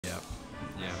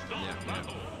Yeah.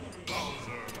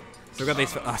 So we got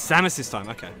these for Samus this time.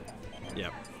 Okay. Yeah.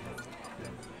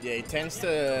 Yeah, he tends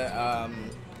to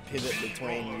pivot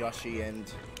between Yoshi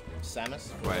and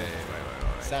Samus. Wait.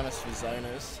 Samus for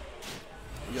zoners,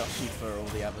 Yoshi for all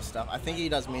the other stuff. I think he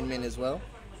does Min as well.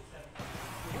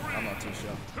 I'm not too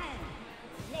sure.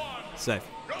 Safe.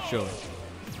 Sure.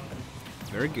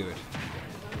 Very good.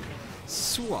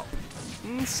 Swap.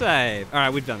 Save. All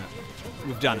right, we've done it.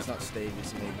 We've done It's it. not Steve,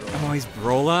 it's me, bro. Oh, he's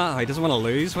Brawler. Oh, he doesn't want to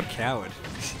lose. What a coward.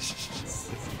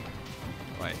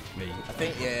 Wait, me. I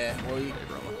think, yeah, well, you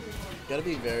got to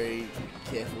be very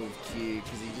careful with Q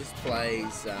because he just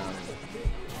plays, I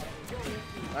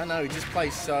don't know, he just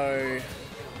plays so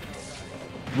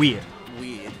Weird.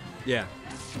 Yeah.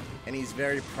 And he's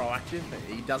very proactive.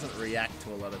 He doesn't react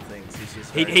to a lot of things. He's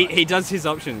just He does his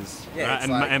options, yeah, right?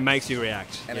 like, and makes you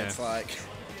react. And yeah. it's like...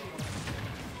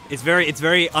 It's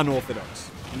very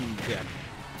unorthodox. Yeah,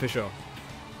 for sure.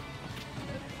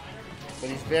 But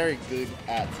he's very good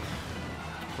at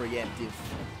preemptive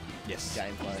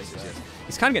gameplay. So.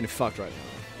 He's kind of getting fucked right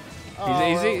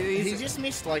now. He just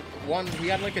missed like one. He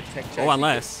had like a tech chase. Or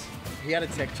unless. He had a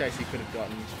tech chase he could have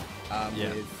gotten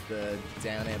with the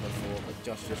down air before, but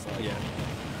Josh just like... Yeah.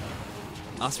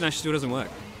 Our smash still doesn't work.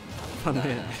 Fun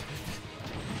man.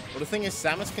 Well, the thing is,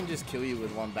 Samus can just kill you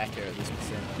with one back air at this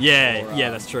percent. Yeah,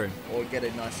 that's true. Or get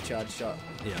a nice charge shot.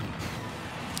 Yeah.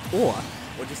 Or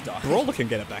just die. Brawler can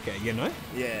get it back air, you know?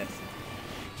 Yeah.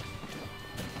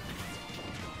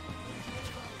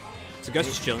 So Ghost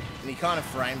is chilling. And he kind of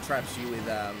frame traps you with,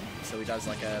 so he does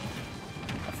like a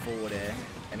forward air,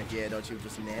 and if you air dodge, he'll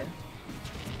just nair.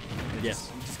 Yes.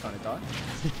 You just kind of die.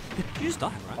 You just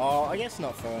die, right? Oh, I guess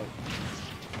not for...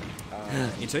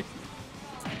 you too?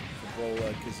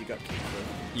 Brawler, because you got kicked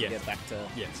to get back to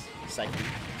safety.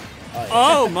 Oh, yeah.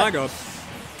 Oh my god.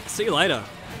 See you later.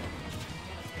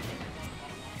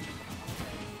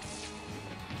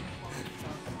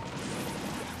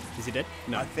 Is he dead?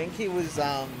 No. I think he was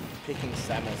picking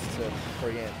Samus to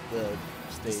preempt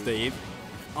the Steve.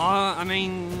 I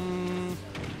mean...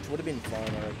 Which would have been fine,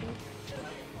 I reckon.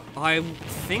 I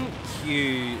think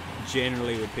you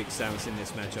generally would pick Samus in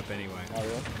this matchup anyway. Oh,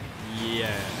 really?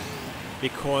 Yeah.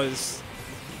 Because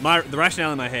the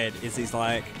rationale in my head is he's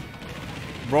like,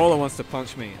 Brawler wants to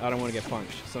punch me. I don't want to get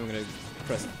punched, so I'm going to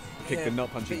pick the not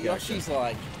punching character. Yoshi's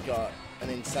like got an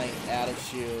insane out of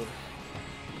shield.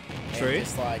 True.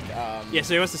 Just like, yeah,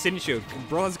 so he wants to send shield.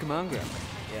 Brawler's command grab.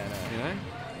 Yeah, no. You know?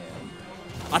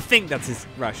 I think that's his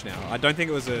rationale. I don't think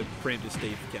it was a preemptive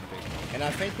Steve counter pick. And I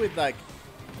think with like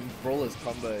Brawler's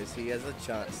combos, he has a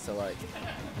chance to like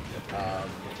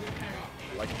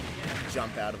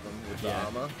jump out of them with the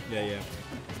armor. Yeah.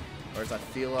 Whereas I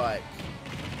feel like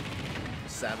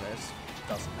Samus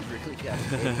doesn't really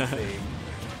have anything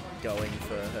going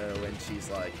for her when she's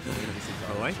like in this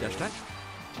Oh wait, dash attack.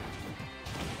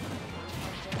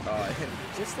 Oh, and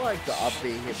just like the up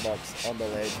B hitbox on the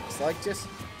ledge. It's like just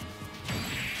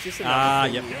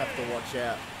another thing you have to watch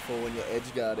out for when you're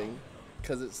edge guarding.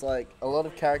 Because it's like a lot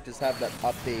of characters have that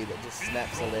up B that just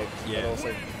snaps a ledge but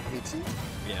also hits you.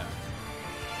 Yeah.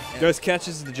 Ghost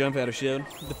catches the jump out of shield.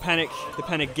 The panic,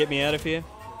 get me out of here.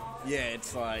 Yeah,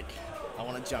 it's like, I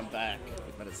want to jump back,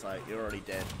 but it's like, you're already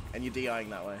dead. And you're DIing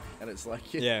that way. And it's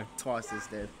like, you're twice as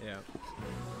dead. Yeah.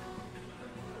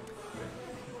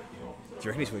 Do you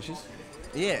reckon he switches?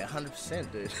 Yeah,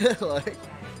 100%, dude. Like,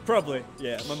 probably.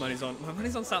 Yeah, my money's on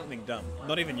something dumb.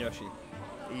 Not even Yoshi.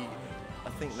 I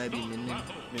think maybe Min.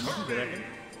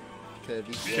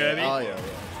 Kirby. Kirby? Oh, yeah.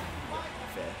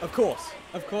 Fair. Of course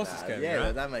it's Kirby, yeah,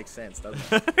 right? that makes sense, doesn't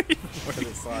it? Because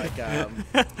it's like,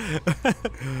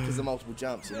 because of multiple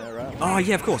jumps, you know, right? Oh,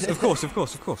 yeah, of course.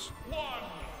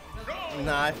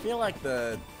 No, I feel like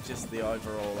the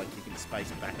overall, like, you can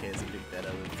space back airs a bit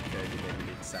better with Kirby than you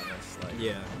did Samus. Like,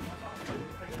 yeah.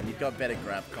 And you've got better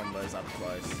grab combos up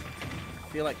close. I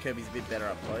feel like Kirby's a bit better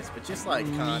up close, but just like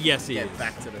can't get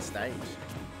back to the stage.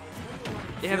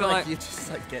 Yeah, but like you just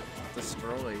like get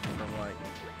destroyed from like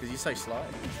because you're so slow.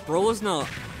 Brawler's not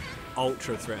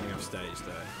ultra threatening off stage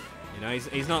though. You know,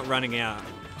 he's not running out.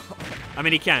 I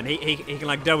mean, he can can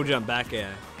like double jump back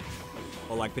air,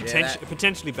 or like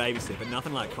potentially babysit, but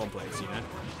nothing like complex. You know.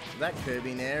 That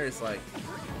Kirby nair is like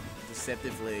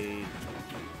deceptively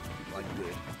like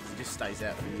weird. It just stays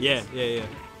out for years. Yeah.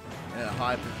 And a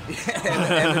high,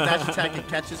 and the dash attack it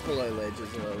catches below ledge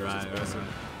as well. Right.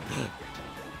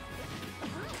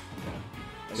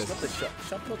 It's got the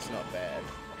shot put's not bad.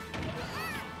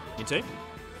 You too?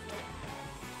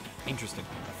 Interesting.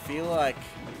 I feel like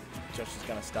Josh is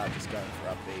going to start just going for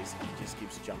up Bs. He just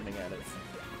keeps jumping out of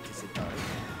disadvantage.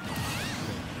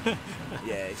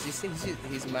 Yeah, it's just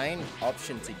his main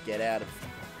option to get out of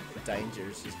danger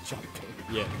is just jumping.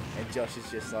 Yeah. And Josh is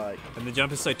just like... And the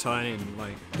jump is so tiny and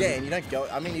like... Yeah, and you don't go...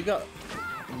 I mean, you've got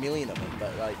a million of them,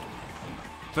 but like...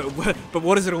 But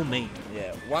what does it all mean?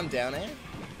 Yeah, one down air,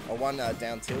 or one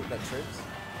down tilt that trips,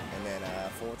 and then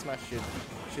forward smash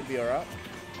should be alright.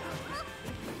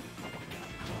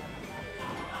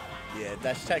 Yeah,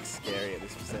 dash attack's scary at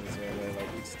this percentage where like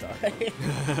you just die.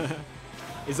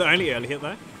 Is it only early hit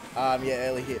though? Yeah,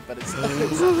 early hit, but it's...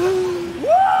 Woo!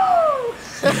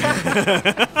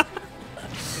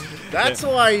 That's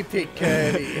why you picked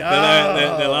Kirby.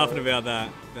 They're laughing about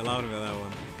that. They're laughing about that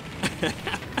one.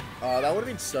 Oh, that would have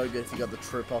been so good if you got the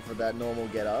trip off of that normal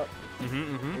get up.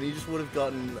 And he just would have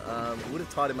gotten, would have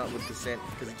tied him up with percent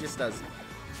because he just does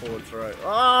forward throw.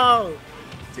 Oh!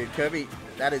 Dude, Kirby,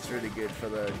 that is really good for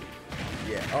the,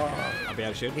 yeah. Oh. I'll be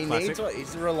able to shoot. He needs to,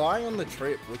 he's relying on the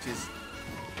trip, which is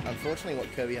unfortunately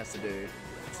what Kirby has to do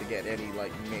to get any,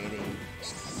 like,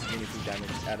 meaningful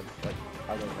damage out of, like,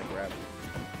 other than the grab.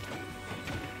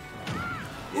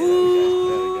 Yeah,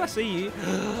 Ooh, I see you.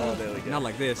 Oh, there we go. Not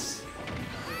like this.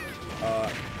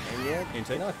 And yeah,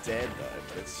 you're not dead though,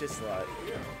 but it's just like,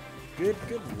 good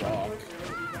rock.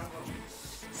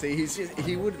 See,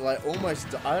 he would like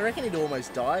almost, I reckon he'd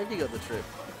almost die if he got the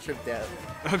tripped out.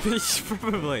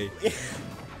 Probably.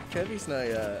 Kirby's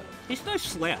no, he's no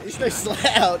slouch. He's no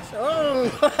slouch. Oh!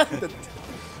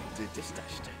 Dude, just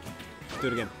dash attack. Do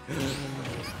it again.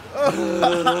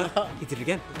 He did it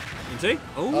again. Into?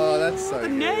 Oh, that's so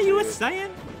good. Now you were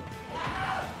saying.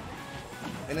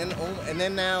 And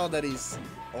then now that he's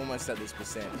almost at this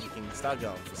percent, you can start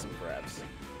going for some grabs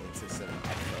into some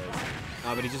throws.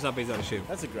 Oh, but he just up his out of shield.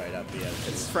 That's a great up out of shield.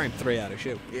 It's frame 3 out of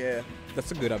shield. Yeah.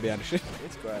 That's a good up out of shield.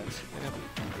 It's great. It's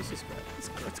just great. It's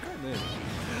great, man.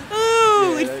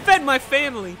 Oh, yeah, it fed my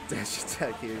family. Dash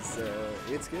attack is,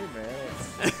 it's good,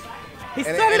 man. He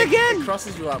said it again. It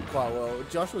crosses you up quite well.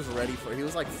 Josh was ready for it. He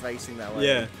was like facing that way.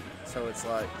 Yeah. So it's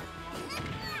like...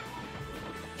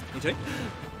 You too?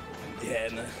 Yeah,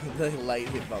 and the late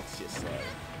hitbox just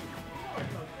like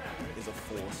is a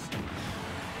force.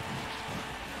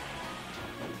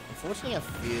 Unfortunately, I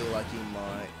feel like he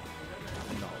might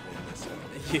not win this one.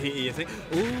 You think?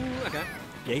 Ooh, okay.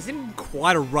 Yeah, he's in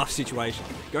quite a rough situation.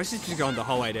 Ghost is just going the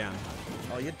whole way down.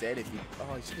 Oh, you're dead if you...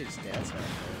 Oh, you should have just down smash.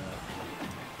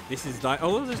 This is like...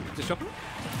 Oh, the shopper?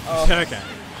 Oh. Okay.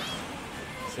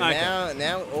 So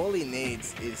now all he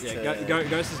needs is to...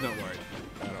 Ghost is not worried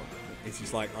at all. He's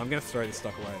just like, I'm going to throw this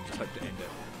stock away and just hope to end it.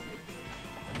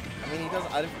 I mean, he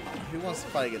doesn't... who wants to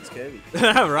play against Kirby? Right?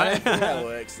 I don't think that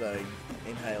works, though,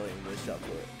 inhaling the shot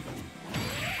put.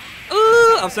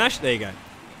 Ooh, I've smashed. There you go.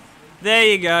 There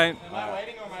you go. Am I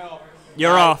waiting or am I off?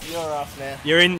 You're off. You're off now. You're in